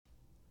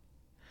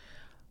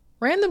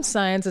Random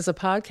Science is a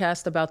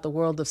podcast about the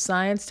world of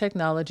science,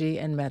 technology,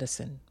 and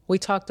medicine. We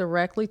talk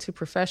directly to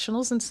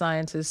professionals and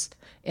scientists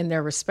in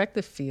their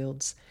respective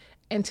fields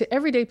and to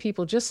everyday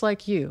people just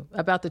like you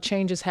about the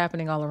changes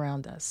happening all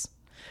around us.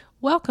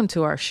 Welcome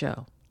to our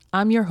show.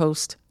 I'm your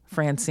host,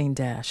 Francine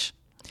Dash.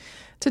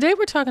 Today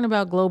we're talking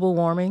about global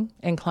warming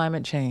and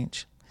climate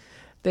change.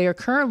 They are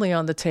currently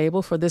on the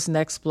table for this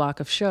next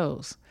block of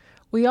shows.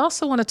 We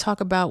also want to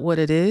talk about what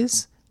it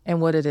is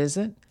and what it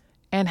isn't,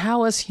 and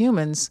how us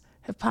humans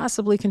have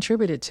possibly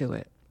contributed to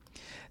it.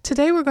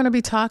 Today, we're going to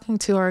be talking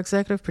to our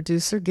executive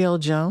producer, Gail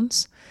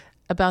Jones,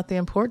 about the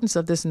importance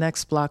of this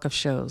next block of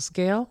shows.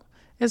 Gail,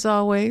 as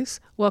always,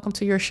 welcome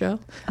to your show.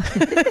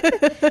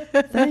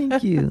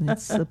 Thank you.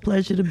 It's a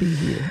pleasure to be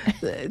here.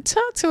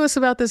 Talk to us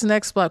about this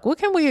next block. What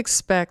can we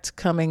expect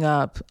coming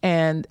up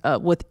and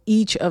with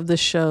each of the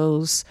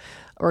shows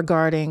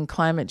regarding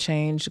climate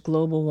change,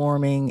 global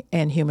warming,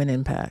 and human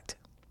impact?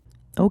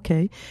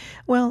 Okay.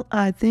 Well,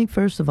 I think,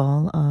 first of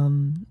all,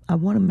 I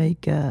want to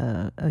make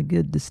a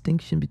good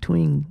distinction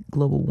between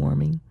global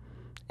warming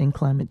and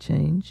climate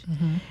change.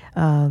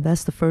 Mm-hmm.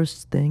 That's the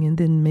first thing. And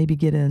then maybe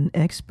get an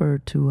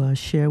expert to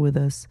share with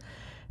us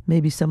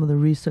maybe some of the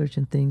research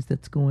and things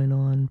that's going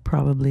on,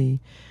 probably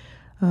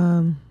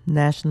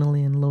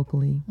nationally and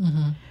locally.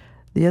 Mm-hmm.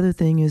 The other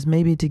thing is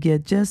maybe to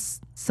get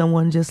just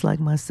someone just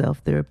like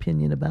myself, their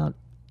opinion about,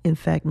 in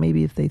fact,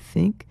 maybe if they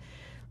think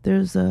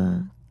there's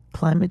a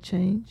climate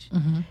change,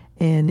 mm-hmm.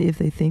 and if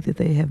they think that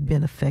they have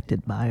been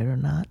affected by it or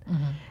not.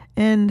 Mm-hmm.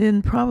 And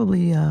then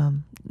probably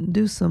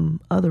do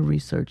some other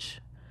research,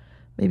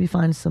 maybe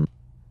find some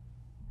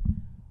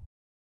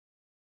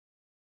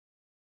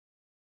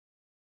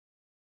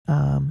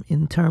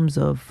in terms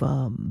of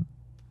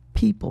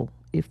people,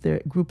 if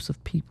they're groups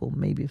of people,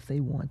 maybe if they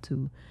want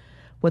to,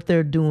 what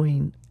they're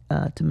doing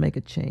to make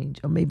a change,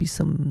 or maybe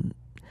some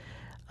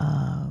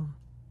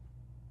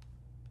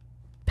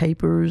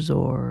papers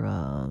or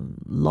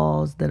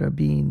laws that are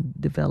being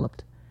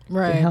developed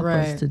to help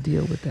us to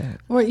deal with that.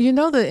 Well, you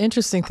know, the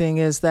interesting thing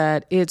is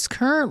that it's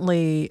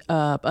currently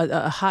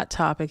a hot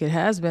topic. It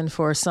has been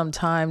for some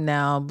time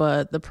now,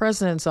 but the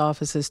president's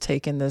office has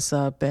taken this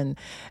up and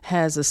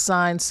has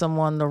assigned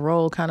someone the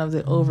role, kind of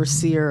the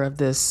overseer of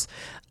this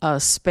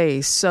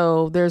space.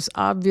 So there's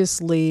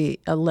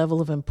obviously a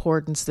level of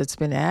importance that's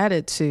been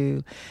added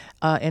to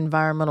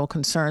environmental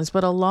concerns,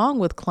 but along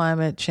with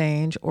climate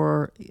change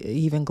or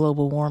even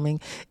global warming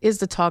is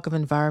the talk of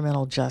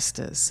environmental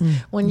justice.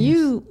 When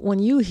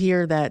you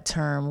hear that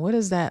term, what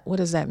does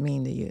that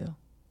mean to you?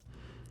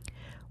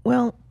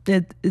 Well,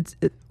 it's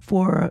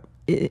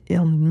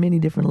on many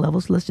different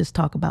levels. Let's just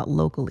talk about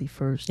locally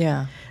first.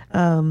 Yeah.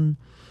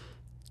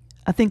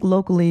 I think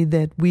locally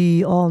that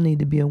we all need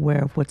to be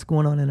aware of what's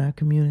going on in our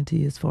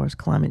community as far as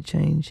climate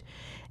change.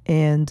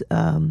 And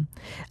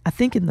I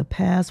think in the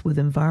past with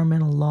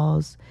environmental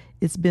laws,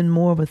 it's been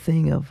more of a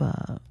thing of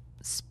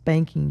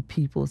spanking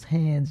people's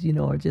hands,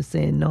 or just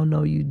saying,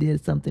 no, you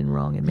did something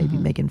wrong, and maybe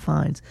making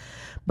fines.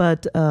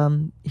 But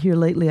here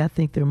lately, I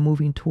think they're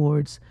moving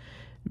towards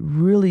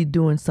really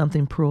doing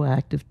something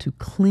proactive to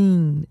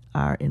clean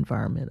our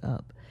environment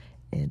up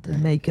and to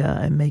make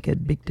a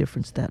big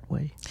difference that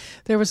way.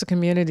 There was a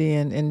community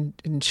in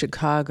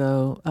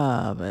Chicago,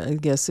 I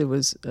guess it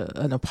was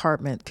an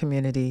apartment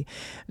community,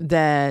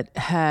 that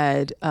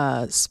had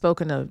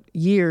spoken of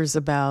years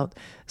about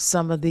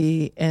some of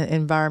the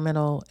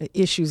environmental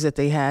issues that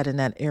they had in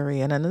that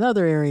area. And in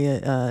another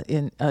area,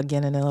 in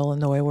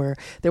Illinois, where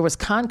there was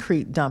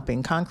concrete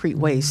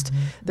waste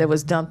that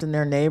was dumped in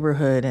their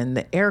neighborhood, and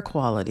the air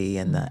quality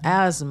and the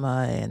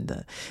asthma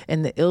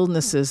and the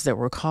illnesses that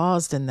were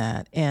caused in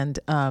that. And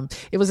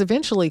it was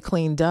eventually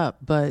cleaned up,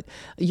 but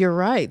you're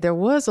right. There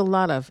was a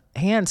lot of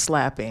hand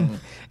slapping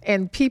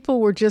and people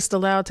were just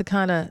allowed to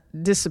kind of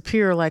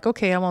disappear, like,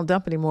 okay, I won't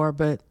dump anymore,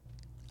 but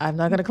I'm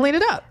not going to clean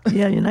it up.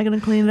 Yeah, you're not going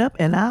to clean it up,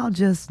 and I'll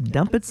just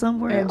dump it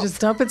somewhere else. And just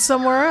dump it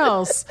somewhere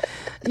else.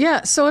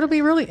 Yeah, so it'll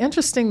be really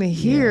interesting to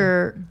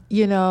hear,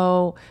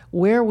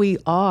 where we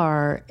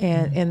are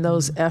and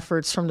those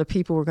efforts from the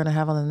people we're going to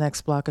have on the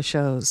next block of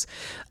shows.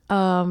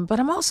 But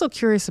I'm also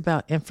curious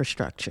about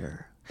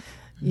infrastructure,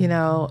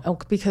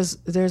 because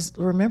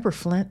remember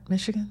Flint,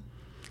 Michigan?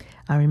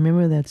 I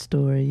remember that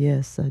story.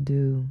 Yes, I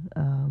do.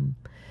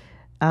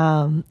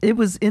 It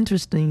was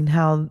interesting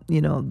how,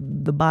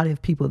 the body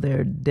of people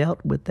there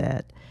dealt with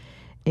that.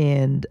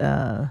 And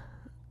I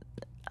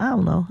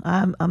don't know.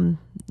 I'm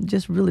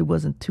just really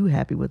wasn't too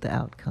happy with the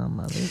outcome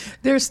of it.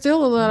 There's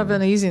still a lot of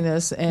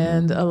uneasiness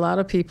and a lot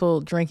of people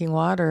drinking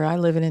water. I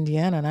live in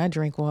Indiana and I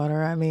drink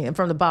water. I mean,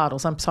 from the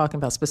bottles. I'm talking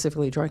about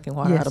specifically drinking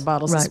water out of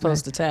bottles as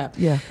opposed to tap.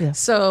 Yeah.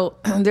 So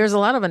there's a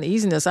lot of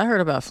uneasiness. I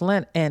heard about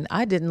Flint, and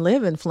I didn't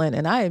live in Flint,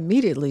 and I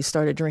immediately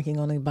started drinking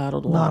only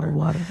bottled water.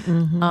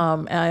 Mm-hmm.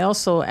 And I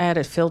also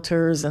added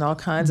filters and all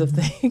kinds of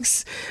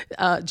things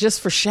just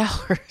for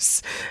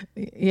showers.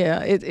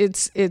 Yeah,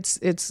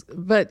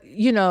 but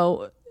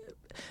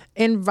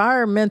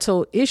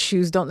environmental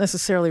issues don't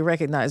necessarily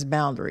recognize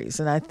boundaries.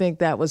 And I think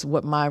that was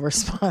what my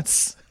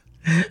response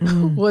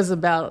was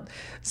about.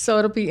 So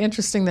it'll be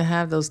interesting to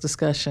have those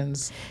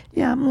discussions.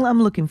 Yeah,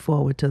 I'm looking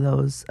forward to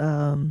those.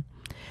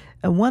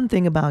 One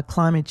thing about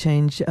climate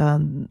change,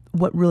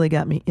 what really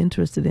got me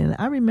interested in it,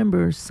 I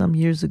remember some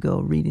years ago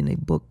reading a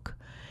book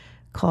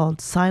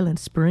called Silent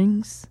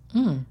Springs.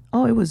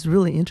 Oh, it was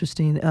really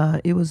interesting.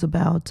 It was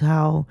about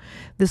how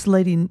this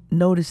lady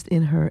noticed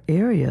in her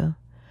area,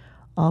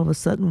 all of a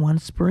sudden one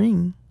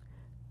spring,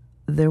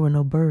 there were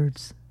no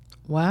birds.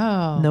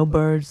 Wow. No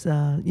birds,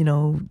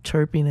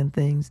 chirping and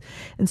things.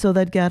 And so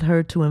that got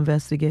her to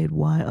investigate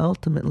why.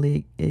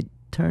 Ultimately, it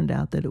turned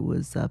out that it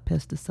was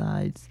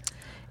pesticides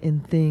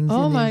and things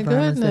Oh, in the my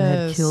environment that had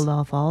goodness. killed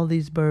off all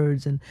these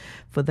birds. And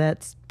for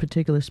that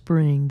particular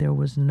spring, there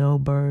was no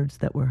birds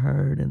that were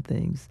heard and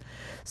things.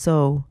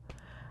 So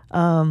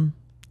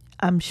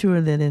I'm sure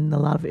that in a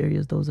lot of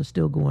areas, those are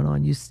still going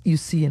on. You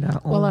see in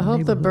our own Well, I hope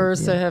the neighborhood,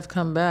 birds yeah. that have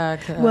come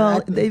back.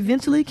 Well, they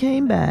eventually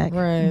came back,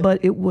 Right.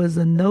 but it was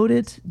a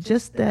noted,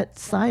 just that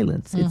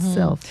silence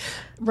itself.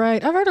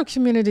 Right. I've heard of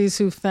communities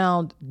who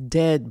found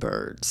dead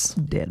birds,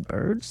 Dead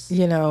birds.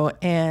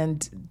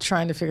 and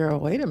trying to figure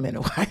out, wait a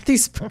minute, why are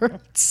these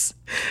birds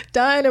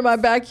dying in my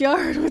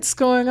backyard? What's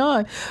going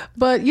on?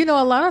 But,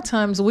 a lot of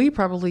times we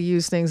probably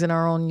use things in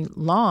our own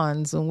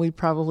lawns and we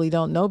probably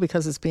don't know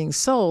because it's being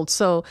sold.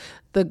 So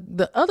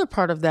the other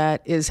part of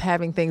that is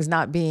having things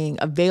not being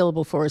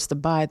available for us to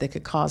buy that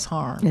could cause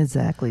harm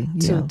Exactly.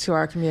 Yeah. to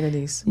our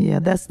communities. Yeah,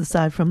 that's the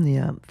side from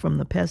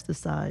the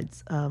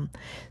pesticides.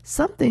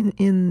 Something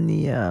in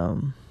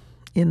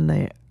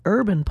the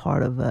urban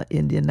part of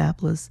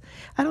Indianapolis.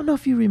 I don't know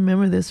if you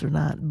remember this or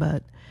not,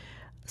 but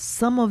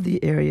some of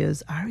the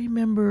areas I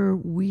remember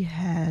we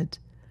had.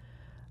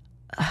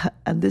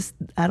 And this,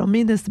 I don't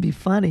mean this to be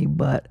funny,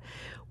 but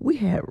we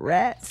had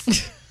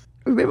rats.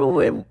 Remember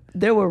when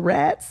there were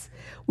rats?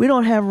 We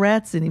don't have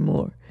rats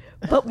anymore,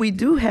 but we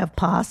do have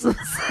possums.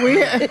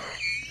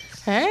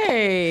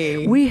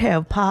 Hey, We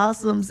have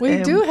possums. we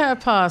and do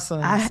have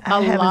possums. I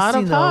a haven't lot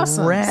seen of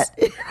possums. a rat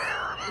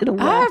in a I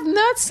while. have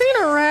not seen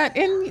a rat,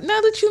 and now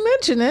that you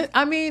mention it,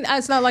 I mean,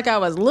 it's not like I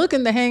was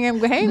looking to hang No,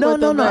 with no,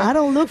 them. no. but- I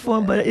don't look for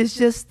them, but it's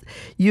just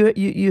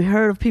you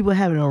heard of people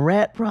having a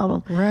rat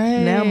problem.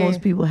 Right. Now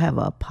most people have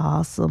a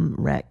possum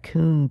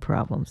raccoon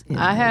problems. In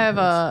I have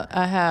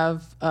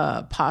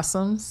neighborhoods.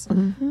 possums,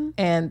 Mm-hmm.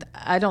 and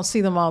I don't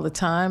see them all the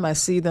time. I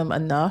see them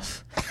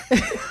enough.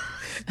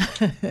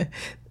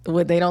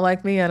 When they don't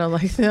like me, I don't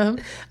like them.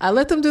 I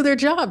let them do their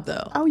job,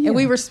 though. Oh, yeah. And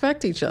we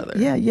respect each other.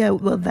 Yeah.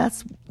 Well,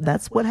 that's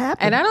what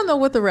happened. And I don't know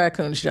what the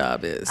raccoon's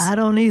job is. I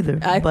don't either,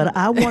 but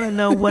I want to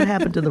know what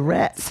happened to the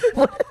rats.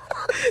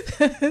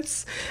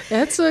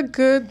 That's a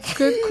good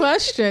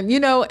question.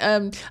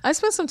 I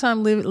spent some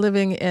time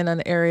living in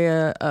an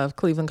area of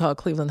Cleveland called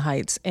Cleveland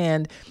Heights,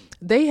 and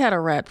they had a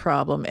rat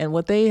problem. And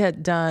what they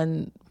had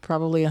done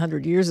probably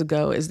 100 years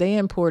ago is they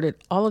imported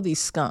all of these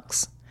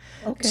skunks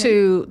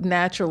to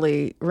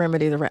naturally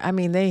remedy the rat. I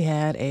mean, they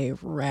had a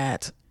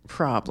rat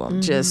problem.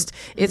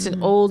 It's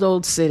an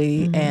old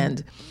city,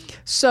 and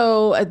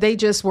so they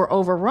just were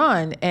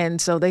overrun. And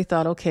so they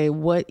thought, okay,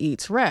 what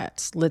eats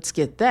rats? Let's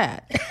get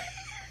that.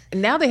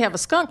 Now they have a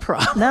skunk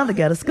problem. Now they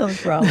got a skunk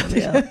problem.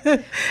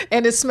 Yeah.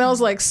 And it smells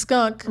like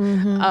skunk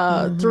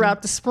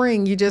throughout the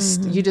spring. You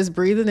just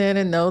breathe it in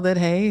and know that,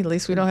 hey, at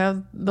least we don't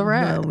have the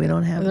rat. No, we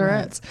don't have the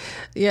rats.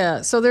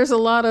 Yeah. So there's a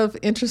lot of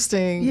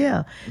interesting.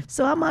 Yeah.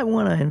 So I might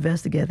want to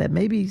investigate that.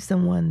 Maybe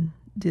someone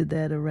did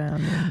that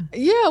around there.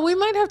 Yeah, we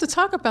might have to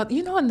talk about.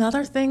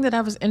 Another thing that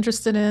I was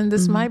interested in.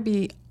 This might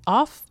be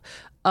off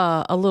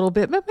a little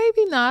bit, but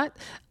maybe not,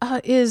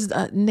 is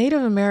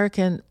Native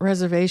American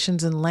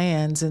reservations and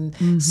lands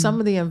and some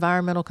of the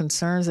environmental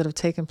concerns that have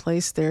taken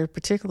place there,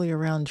 particularly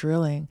around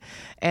drilling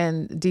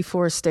and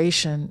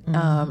deforestation,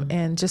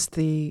 and just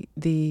the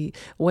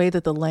way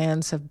that the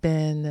lands have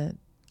been.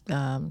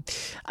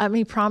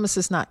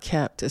 Promises not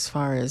kept as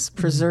far as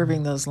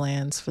preserving those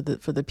lands for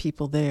the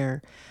people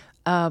there.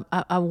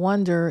 I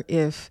wonder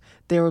if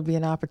there would be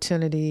an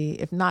opportunity,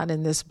 if not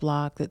in this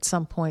block, at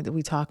some point that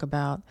we talk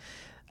about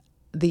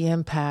the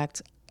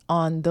impact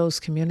on those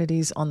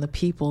communities, on the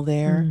people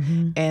there,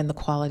 and the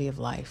quality of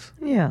life.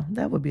 Yeah,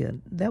 that would be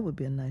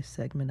a nice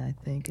segment, I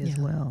think, as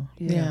well.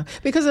 Yeah,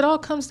 because it all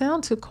comes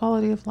down to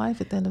quality of life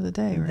at the end of the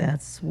day, right?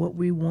 That's what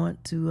we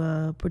want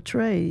to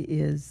portray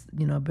is,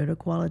 a better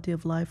quality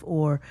of life,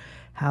 or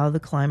how the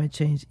climate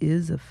change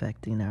is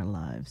affecting our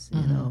lives,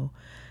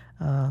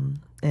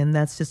 and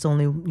that's just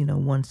only,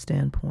 one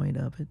standpoint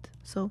of it.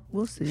 So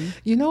we'll see.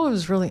 What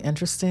was really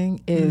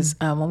interesting is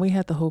when we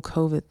had the whole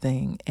COVID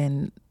thing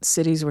and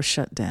cities were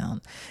shut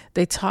down,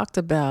 they talked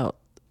about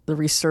the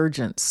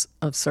resurgence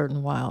of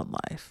certain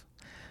wildlife.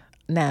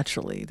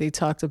 Naturally, they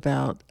talked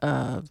about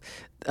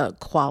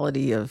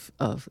quality of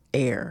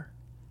air.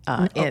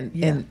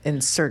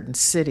 In certain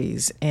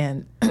cities,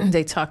 and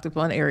they talked about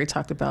one area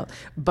talked about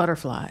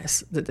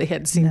butterflies, that they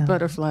hadn't seen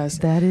butterflies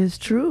That is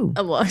true.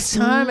 a long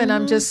time, and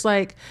I'm just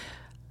like,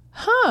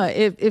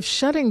 if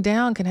shutting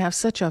down can have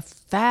such a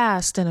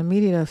fast and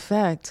immediate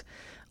effect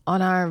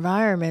on our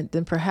environment,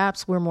 then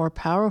perhaps we're more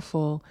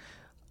powerful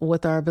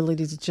with our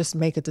ability to just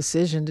make a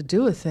decision to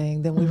do a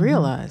thing than we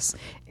realize.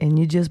 And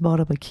you just brought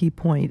up a key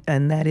point,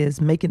 and that is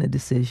making a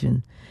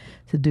decision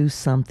to do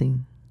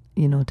something,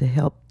 to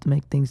help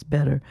make things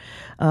better.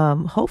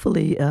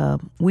 Hopefully,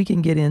 we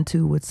can get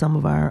into with some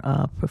of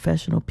our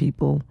professional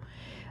people,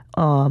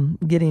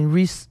 getting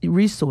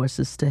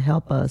resources to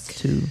help us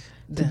to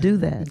do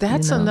that.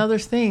 That's another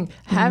thing.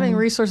 Having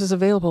resources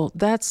available,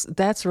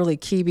 that's really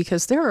key,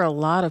 because there are a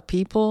lot of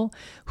people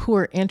who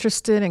are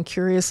interested and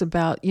curious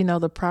about,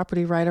 the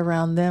property right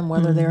around them,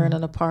 whether they're in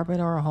an apartment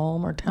or a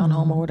home or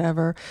townhome or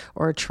whatever,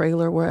 or a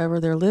trailer, wherever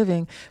they're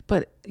living.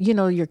 But,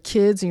 your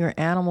kids and your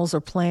animals are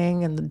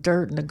playing in the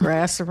dirt and the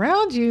grass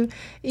around you,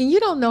 and you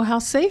don't know how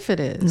safe it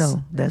is.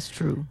 No, that's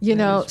true.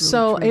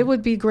 So it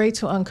would be great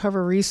to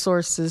uncover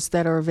resources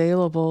that are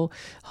available,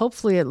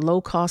 hopefully at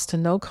low cost to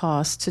no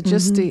cost, to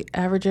just the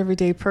average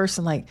everyday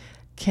person. Like,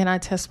 can I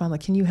test my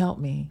life? Can you help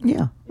me?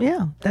 Yeah.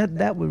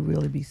 That would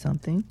really be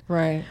something.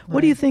 Right.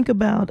 What do you think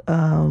about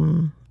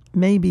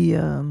maybe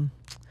some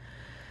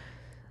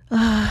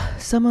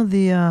of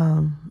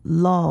the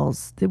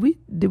laws? Did we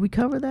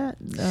cover that?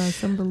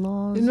 Some of the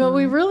laws?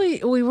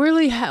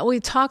 We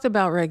talked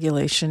about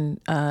regulation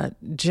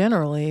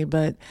generally,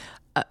 but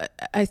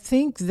I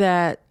think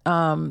that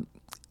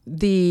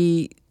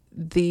the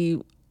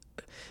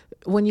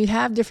when you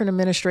have different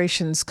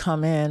administrations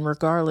come in,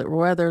 regardless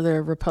whether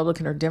they're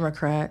Republican or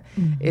Democrat,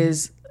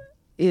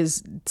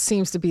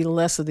 seems to be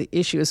less of the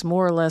issue. It's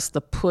more or less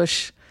the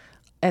push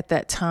at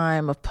that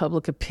time of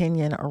public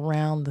opinion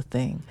around the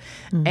thing.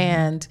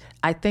 And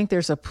I think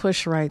there's a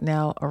push right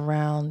now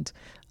around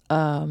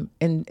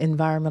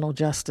environmental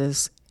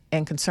justice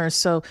and concerns.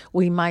 So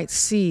we might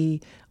see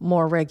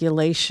more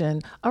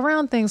regulation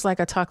around things like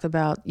I talked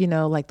about,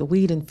 like the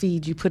weed and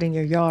feed you put in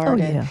your yard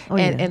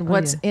and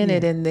what's in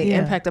it and the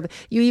impact of it.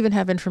 You even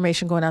have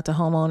information going out to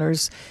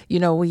homeowners.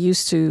 We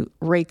used to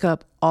rake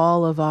up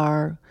all of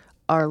our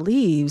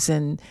leaves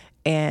and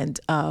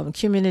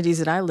communities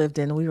that I lived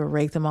in, we would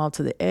rake them all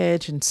to the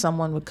edge, and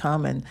someone would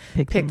come and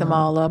pick them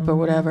all up or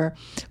whatever.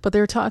 But they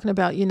were talking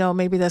about,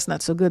 maybe that's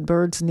not so good.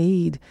 Birds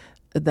need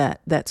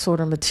that sort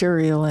of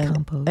material,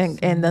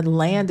 and the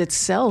land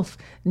itself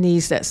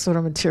needs that sort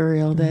of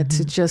material, that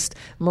to just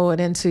mow it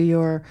into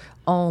your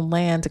own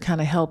land to kind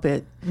of help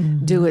it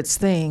do its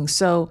thing.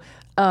 So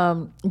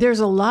there's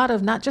a lot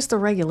of not just the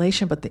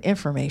regulation, but the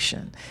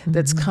information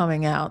that's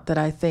coming out that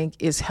I think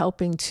is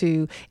helping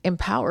to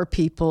empower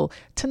people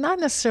to not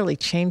necessarily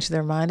change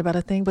their mind about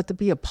a thing, but to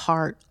be a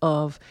part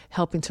of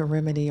helping to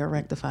remedy or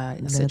rectify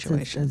a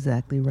situation. That's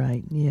exactly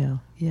right. Yeah.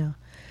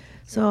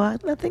 So I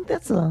think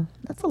that's a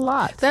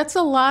lot. That's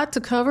a lot to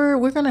cover.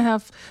 We're gonna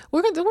have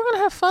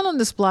fun on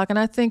this block, and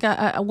I think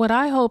what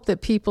I hope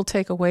that people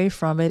take away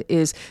from it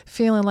is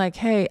feeling like,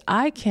 hey,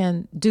 I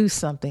can do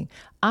something.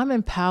 I'm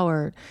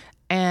empowered.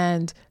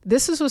 And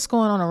this is what's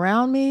going on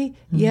around me.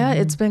 Yeah,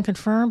 it's been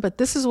confirmed, but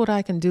this is what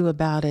I can do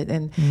about it.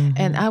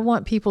 And I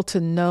want people to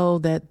know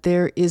that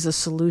there is a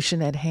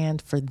solution at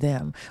hand for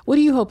them. What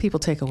do you hope people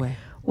take away?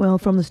 Well,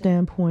 from the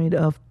standpoint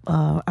of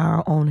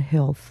our own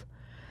health,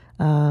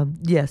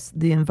 yes,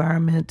 the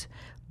environment,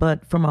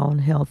 but from our own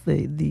health,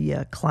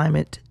 the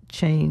climate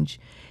change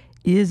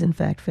is in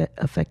fact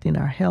affecting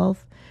our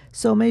health.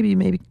 So maybe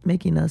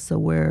making us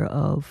aware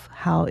of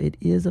how it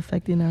is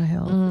affecting our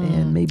health,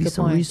 and maybe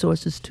some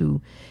resources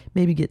to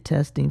maybe get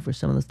testing for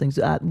some of those things.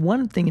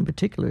 One thing in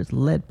particular is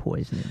lead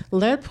poisoning.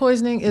 Lead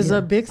poisoning is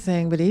a big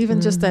thing, but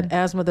even just that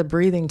asthma, the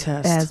breathing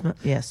test. Asthma,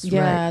 yes,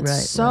 yeah, right.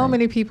 So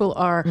many people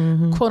are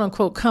quote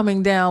unquote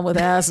coming down with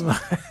asthma.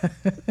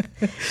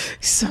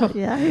 So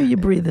yeah, I hear you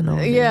breathing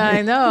on. Yeah,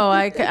 I know.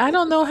 I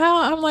don't know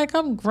how.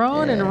 I'm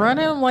growing and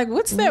running. I'm like,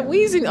 what's that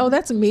wheezing? Oh,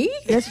 that's me.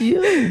 That's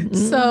you.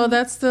 So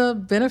that's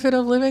the benefit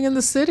of living in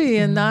the city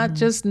and not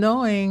just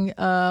knowing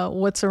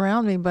what's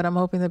around me. But I'm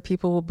hoping that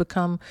people will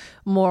become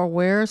more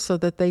aware so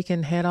that they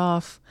can head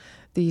off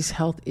these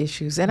health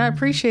issues. And I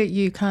appreciate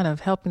you kind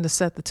of helping to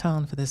set the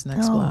tone for this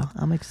next block.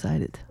 I'm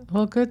excited.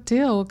 Well, good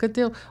deal.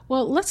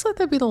 Well, let's let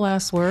that be the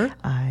last word.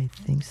 I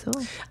think so.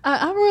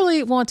 I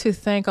really want to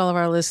thank all of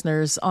our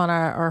listeners on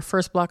our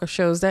first block of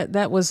shows.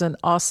 That was an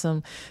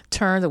awesome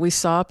turn that we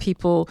saw,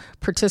 people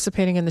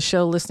participating in the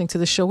show, listening to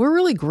the show. We're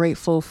really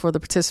grateful for the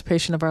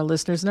participation of our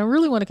listeners. And I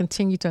really want to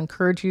continue to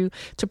encourage you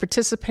to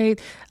participate,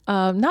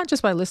 not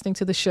just by listening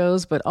to the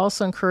shows, but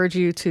also encourage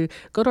you to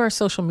go to our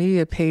social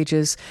media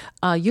pages,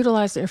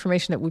 utilize the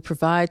information that we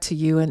provide to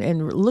you,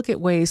 and look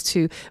at ways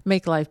to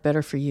make life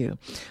better for you.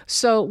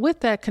 So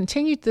with that,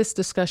 continue this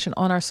discussion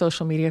on our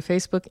social media,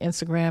 Facebook,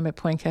 Instagram at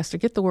Pointcaster.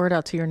 Get the word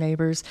out to your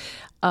neighbors.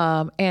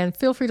 And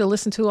feel free to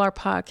listen to our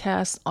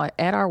podcast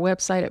at our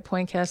website at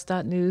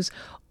pointcast.news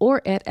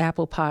or at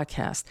Apple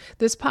Podcasts.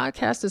 This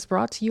podcast is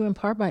brought to you in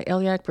part by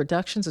Eliac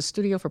Productions, a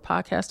studio for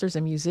podcasters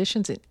and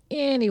musicians and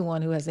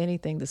anyone who has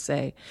anything to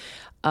say.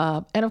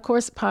 And of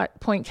course,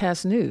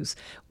 Pointcast News.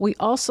 We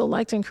also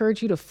like to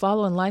encourage you to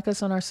follow and like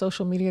us on our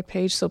social media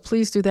page. So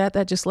please do that.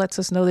 That just lets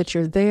us know that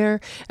you're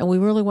there. And we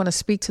really want to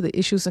speak to the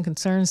issues and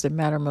concerns that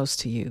matter most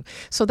to you.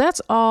 So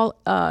that's all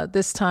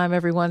this time,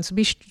 everyone. So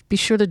be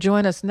sure to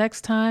join us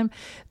next time.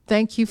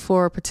 Thank you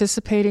for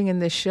participating in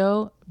this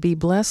show. Be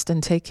blessed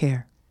and take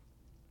care.